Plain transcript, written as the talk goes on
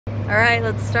All right,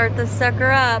 let's start this sucker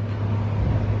up.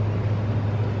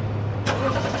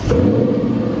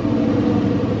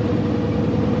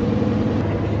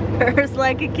 Purrs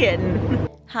like a kitten.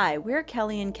 Hi, we're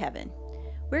Kelly and Kevin.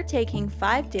 We're taking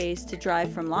 5 days to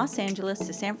drive from Los Angeles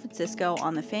to San Francisco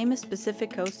on the famous Pacific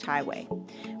Coast Highway.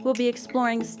 We'll be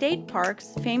exploring state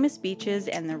parks, famous beaches,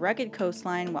 and the rugged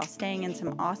coastline while staying in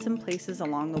some awesome places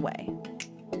along the way.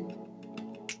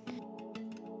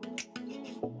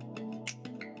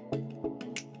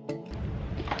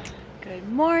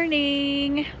 Good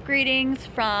morning! Greetings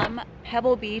from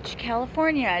Pebble Beach,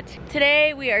 California.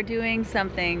 Today we are doing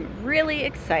something really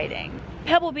exciting.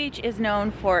 Pebble Beach is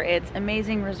known for its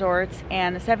amazing resorts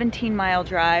and a 17-mile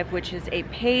drive, which is a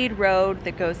paid road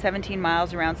that goes 17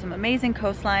 miles around some amazing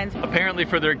coastlines. Apparently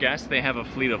for their guests, they have a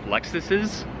fleet of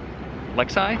Lexuses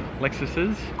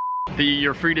that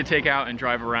you're free to take out and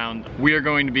drive around. We are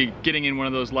going to be getting in one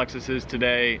of those Lexuses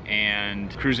today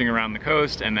and cruising around the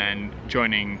coast and then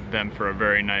joining them for a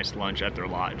very nice lunch at their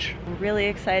lodge. I'm really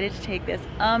excited to take this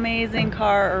amazing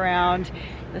car around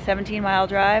the 17-mile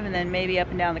drive and then maybe up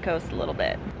and down the coast a little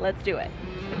bit. Let's do it.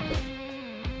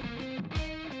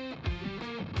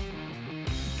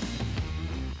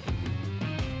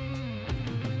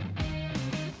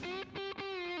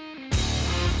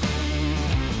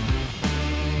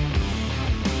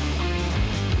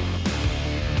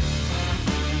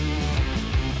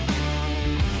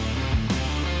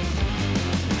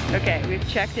 Okay, we've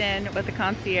checked in with the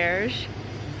concierge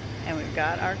and we've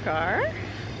got our car.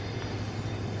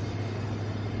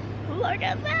 Look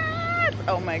at that!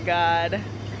 Oh my God.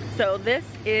 So this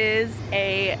is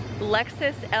a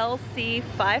Lexus LC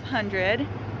 500.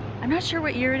 I'm not sure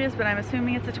what year it is, but I'm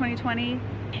assuming it's a 2020.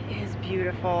 It is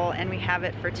beautiful and we have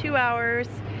it for 2 hours.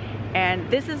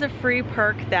 And this is a free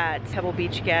perk that Pebble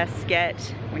Beach guests get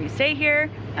when you stay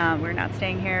here. We're not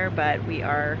staying here, but we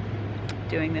are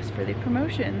doing this for the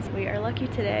promotions. We are lucky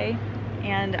today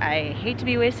and I hate to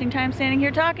be wasting time standing here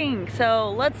talking.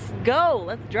 So let's go,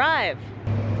 let's drive.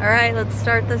 All right, let's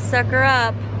start this sucker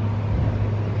up.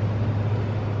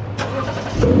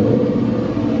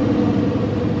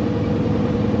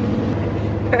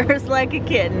 Purrs like a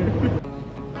kitten.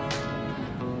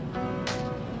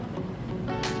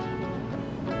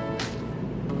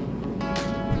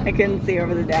 I couldn't see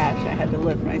over the dash. I had to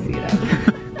lift my seat up.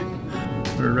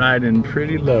 We're riding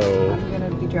pretty low. I'm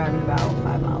gonna be driving about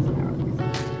 5 miles an hour.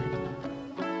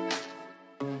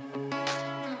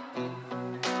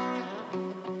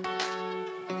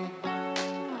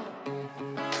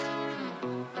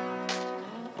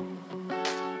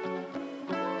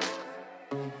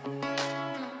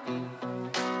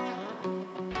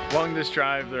 Along this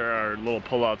drive, there are little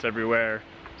pullouts everywhere.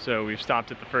 So we've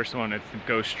stopped at the first one. It's the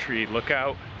Ghost Tree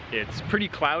Lookout. It's pretty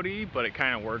cloudy, but it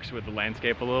kind of works with the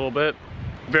landscape a little bit.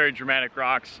 Very dramatic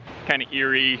rocks, kind of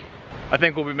eerie. I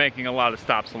think we'll be making a lot of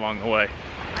stops along the way.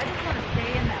 I just want to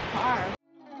stay in that car.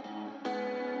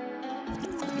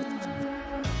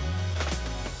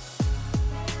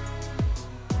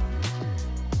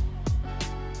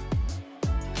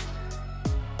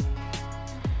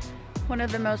 One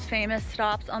of the most famous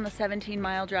stops on the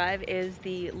 17-mile drive is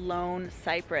the Lone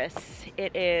Cypress.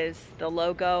 It is the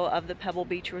logo of the Pebble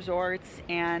Beach Resorts,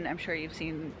 and I'm sure you've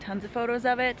seen tons of photos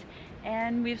of it,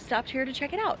 and we've stopped here to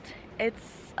check it out.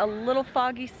 It's a little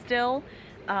foggy still,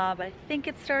 but I think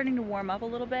it's starting to warm up a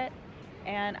little bit,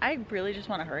 and I really just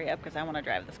want to hurry up because I want to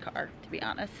drive this car, to be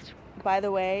honest. By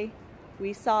the way,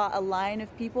 we saw a line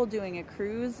of people doing a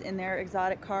cruise in their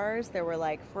exotic cars. There were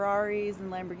like Ferraris and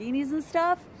Lamborghinis and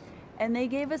stuff. And they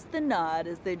gave us the nod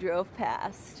as they drove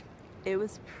past. It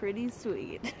was pretty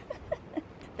sweet.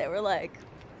 They were like,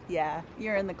 yeah,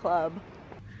 you're in the club.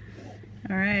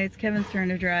 All right, it's Kevin's turn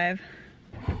to drive.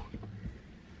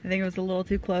 I think it was a little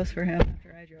too close for him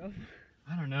after I drove.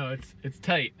 I don't know, it's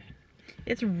tight.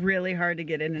 It's really hard to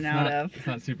get in and out of. It's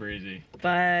not super easy.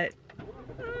 But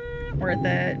worth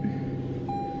it.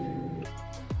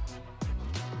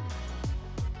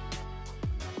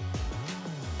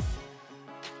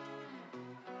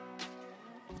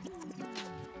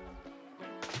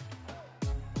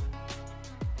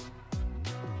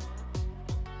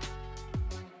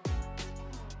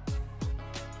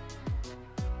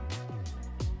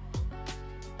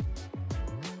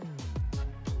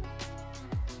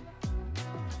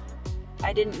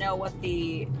 I didn't know what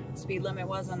the speed limit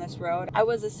was on this road. I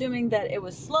was assuming that it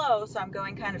was slow, so I'm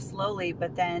going kind of slowly,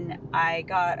 but then I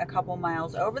got a couple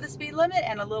miles over the speed limit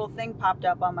and a little thing popped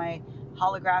up on my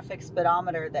holographic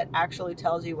speedometer that actually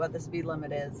tells you what the speed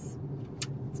limit is.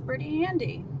 It's pretty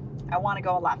handy. I want to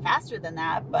go a lot faster than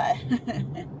that, but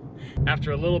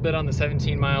After a little bit on the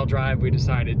 17-mile drive, we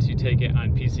decided to take it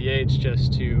on PCH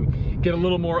just to get a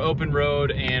little more open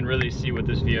road and really see what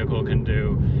this vehicle can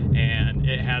do. And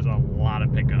it has a lot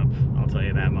of pickup, I'll tell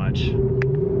you that much.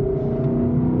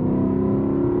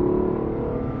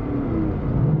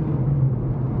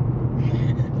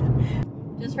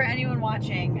 Just for anyone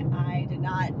watching, I did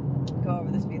not go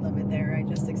over the speed limit there. I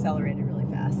just accelerated really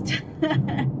fast.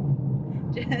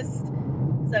 Just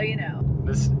so you know.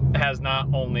 This has not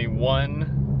only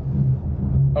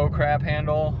one oh crap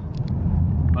handle,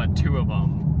 but two of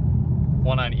them.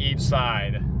 One on each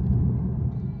side.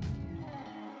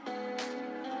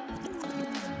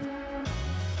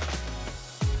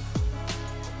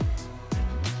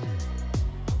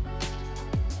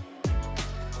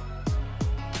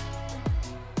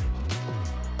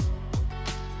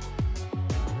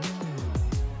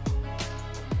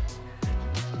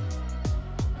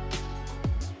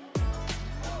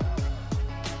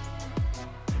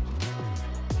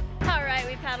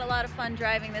 Had a lot of fun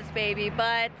driving this baby,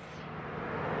 but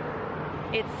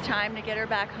it's time to get her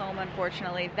back home,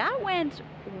 unfortunately. That went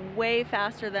way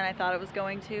faster than I thought it was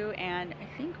going to, and I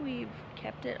think we've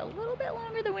kept it a little bit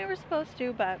longer than we were supposed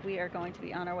to, but we are going to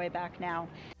be on our way back now.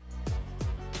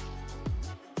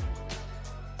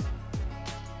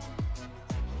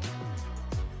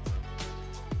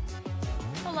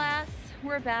 Alas,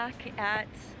 we're back at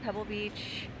Pebble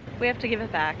Beach. We have to give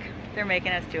it back. They're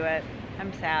making us do it.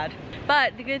 I'm sad.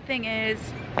 But the good thing is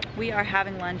we are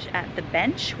having lunch at the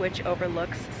bench, which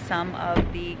overlooks some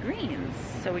of the greens.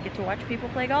 So we get to watch people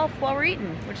play golf while we're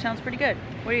eating, which sounds pretty good.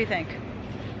 What do you think?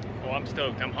 Oh, I'm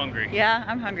stoked. I'm hungry. Yeah,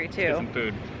 I'm hungry too. Get some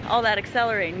food. All that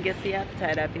accelerating gets the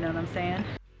appetite up, you know what I'm saying?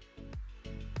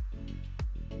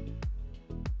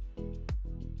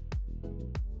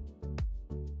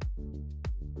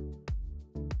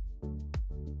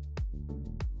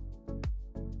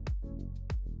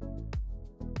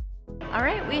 All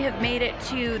right, we have made it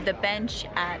to the bench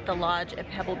at the lodge at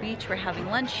Pebble Beach. We're having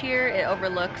lunch here. It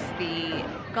overlooks the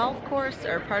golf course,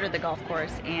 or part of the golf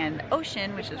course, and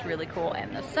ocean, which is really cool.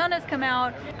 And the sun has come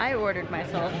out. I ordered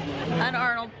myself an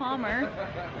Arnold Palmer,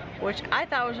 which I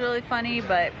thought was really funny,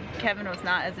 but Kevin was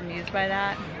not as amused by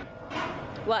that.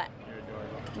 What?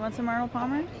 You want some Arnold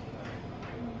Palmer?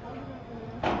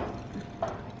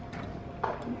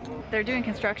 They're doing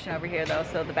construction over here though,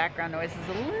 so the background noise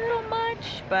is a little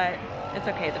much, but it's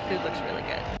okay. The food looks really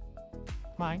good.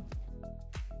 Mine.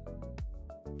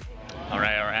 All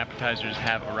right, our appetizers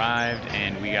have arrived,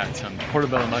 and we got some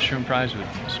portobello mushroom fries with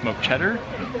smoked cheddar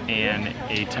and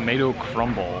a tomato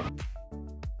crumble.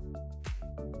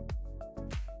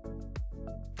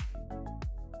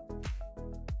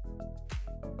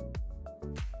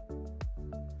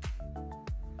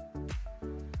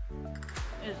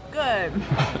 It's good.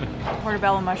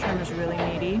 Portobello mushroom is really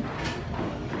meaty.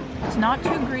 It's not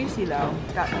too greasy though.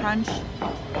 It's got crunch,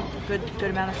 good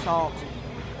amount of salt,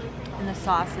 and the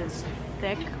sauce is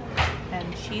thick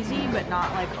and cheesy, but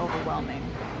not like overwhelming.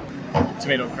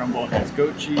 Tomato crumble has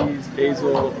goat cheese,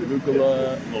 basil,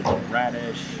 arugula, a little bit of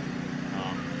radish,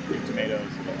 big tomatoes.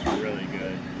 It looks really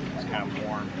good. It's kind of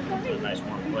warm. It's a nice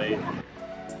warm plate.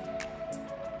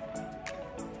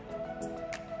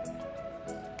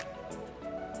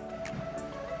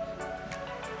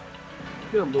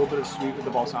 Get a little bit of sweet with the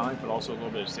balsamic, but also a little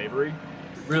bit of savory.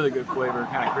 Really good flavor,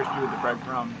 kind of crispy with the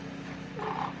breadcrumb.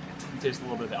 You taste a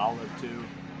little bit of the olive too.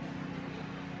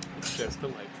 It's just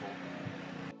delightful.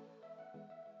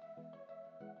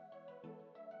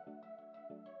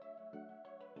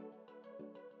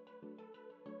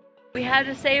 We had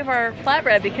to save our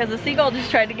flatbread because the seagull just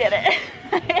tried to get it.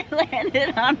 It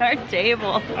landed on our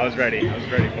table. I was ready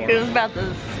for it. It was about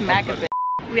to smack a bit.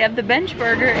 We have the bench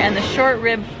burger and the short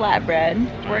rib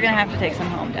flatbread. We're gonna have to take some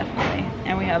home, definitely.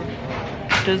 And we have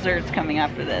desserts coming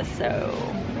after this, so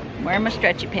wear my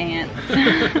stretchy pants.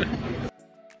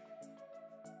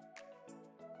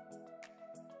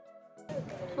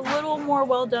 It's a little more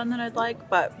well done than I'd like,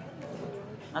 but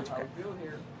that's okay.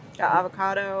 Got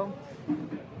avocado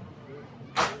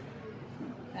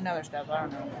and other stuff, I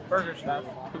don't know, burger stuff.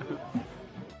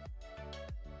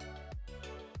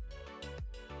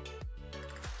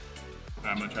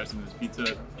 I'm gonna try some of this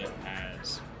pizza. It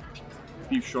has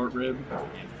beef short rib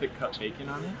and thick cut bacon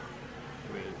on it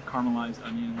with caramelized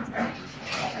onions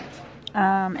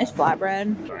and It's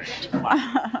flatbread. Sorry.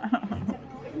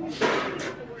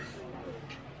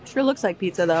 Sure looks like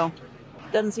pizza though.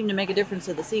 Doesn't seem to make a difference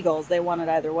to the seagulls. They want it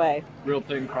either way. Real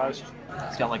thin crust.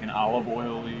 It's got like an olive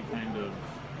oily kind of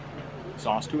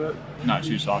sauce to it. Not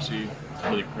too saucy.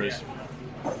 Really crisp.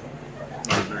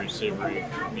 Very, very savory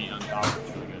meat on top.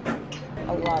 It's really good.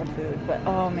 a lot of food, but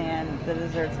oh man, the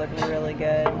desserts look really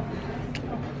good.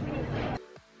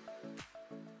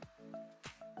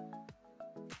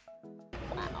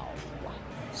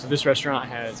 So this restaurant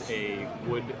has a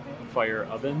wood fire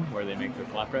oven where they make their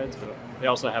flatbreads, but they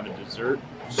also have a dessert,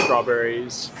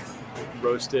 strawberries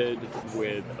roasted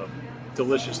with a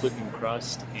delicious looking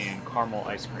crust and caramel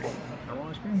ice cream. Caramel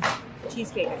ice cream?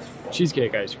 Cheesecake ice cream.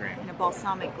 Cheesecake ice cream. And a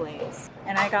balsamic glaze.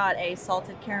 And I got a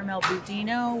salted caramel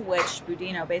budino, which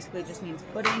budino basically just means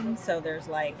pudding. So there's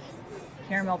like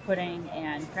caramel pudding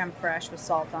and creme fraiche with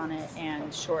salt on it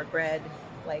and shortbread,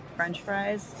 like French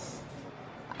fries.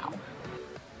 Wow.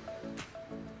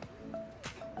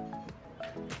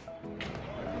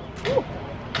 Ooh.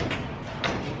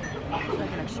 It's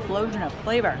like an explosion of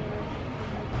flavor.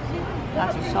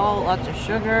 Lots of salt, lots of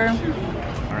sugar.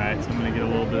 All right, so I'm gonna get a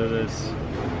little bit of this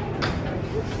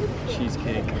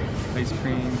cheesecake ice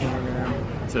cream here.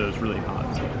 So it's really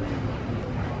hot. So.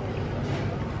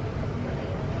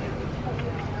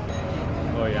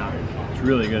 Oh yeah, it's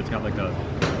really good. It's got like a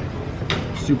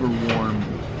super warm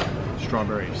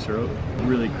strawberry syrup,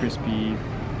 really crispy,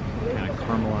 kind of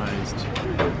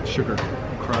caramelized sugar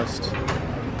crust.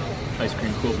 Ice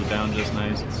cream cools it down just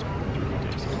nice. It's really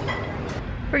tasty.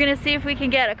 We're gonna see if we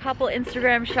can get a couple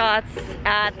Instagram shots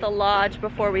at the lodge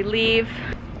before we leave.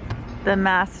 The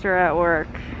master at work.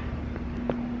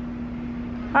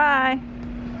 Hi.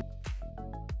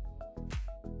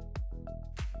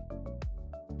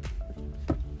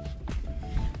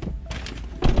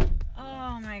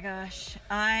 Oh my gosh,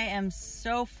 I am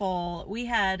so full. We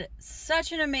had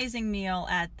such an amazing meal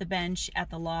at the bench at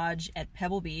the lodge at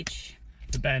Pebble Beach.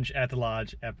 The bench at the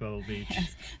lodge at Pebble Beach.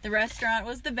 Yes. The restaurant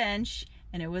was the bench,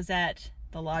 and it was at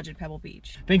the lodge at Pebble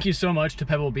Beach. Thank you so much to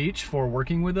Pebble Beach for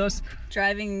working with us.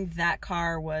 Driving that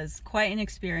car was quite an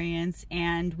experience,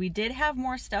 and we did have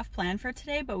more stuff planned for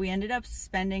today, but we ended up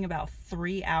spending about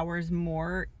 3 hours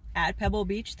more at Pebble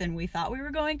Beach than we thought we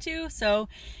were going to. So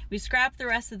we scrapped the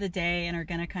rest of the day and are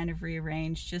gonna kind of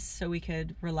rearrange just so we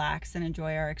could relax and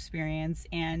enjoy our experience.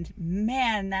 And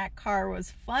man, that car was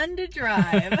fun to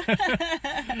drive.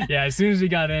 Yeah, as soon as we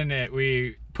got in it,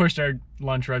 we pushed our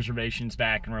lunch reservations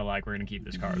back and we're like, we're gonna keep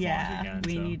this car as long as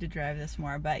we can. We need to drive this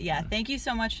more. But yeah, thank you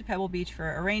so much to Pebble Beach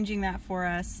for arranging that for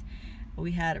us.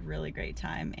 We had a really great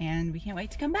time and we can't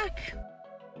wait to come back.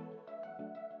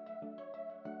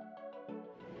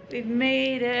 We've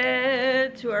made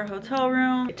it to our hotel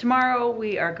room. Tomorrow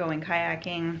we are going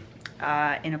kayaking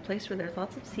in a place where there's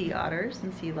lots of sea otters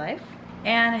and sea life.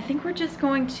 And I think we're just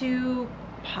going to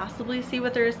possibly see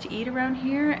what there is to eat around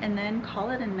here and then call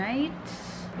it a night.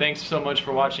 Thanks so much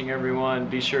for watching, everyone.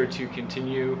 Be sure to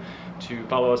continue to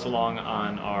follow us along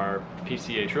on our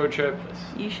PCH road trip.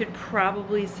 You should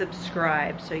probably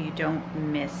subscribe so you don't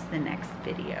miss the next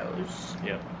videos.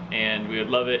 Yep. And we would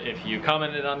love it if you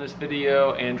commented on this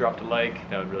video and dropped a like.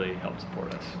 That would really help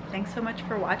support us. Thanks so much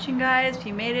for watching, guys. If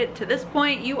you made it to this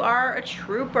point, you are a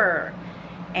trooper.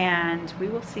 And we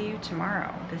will see you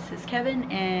tomorrow. This is Kevin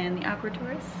and the Awkward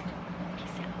Tourist.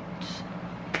 Peace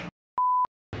out.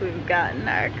 We've gotten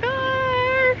our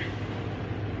car.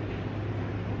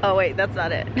 Oh wait, that's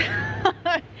not it.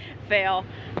 Fail.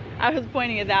 I was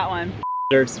pointing at that one.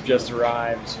 Desserts have just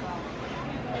arrived.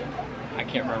 I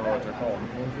can't remember what they're called.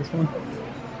 What is this one?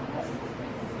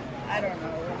 I don't know.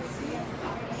 Let me see.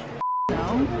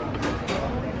 No?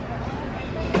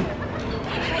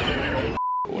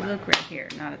 You look right here,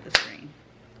 not at the screen.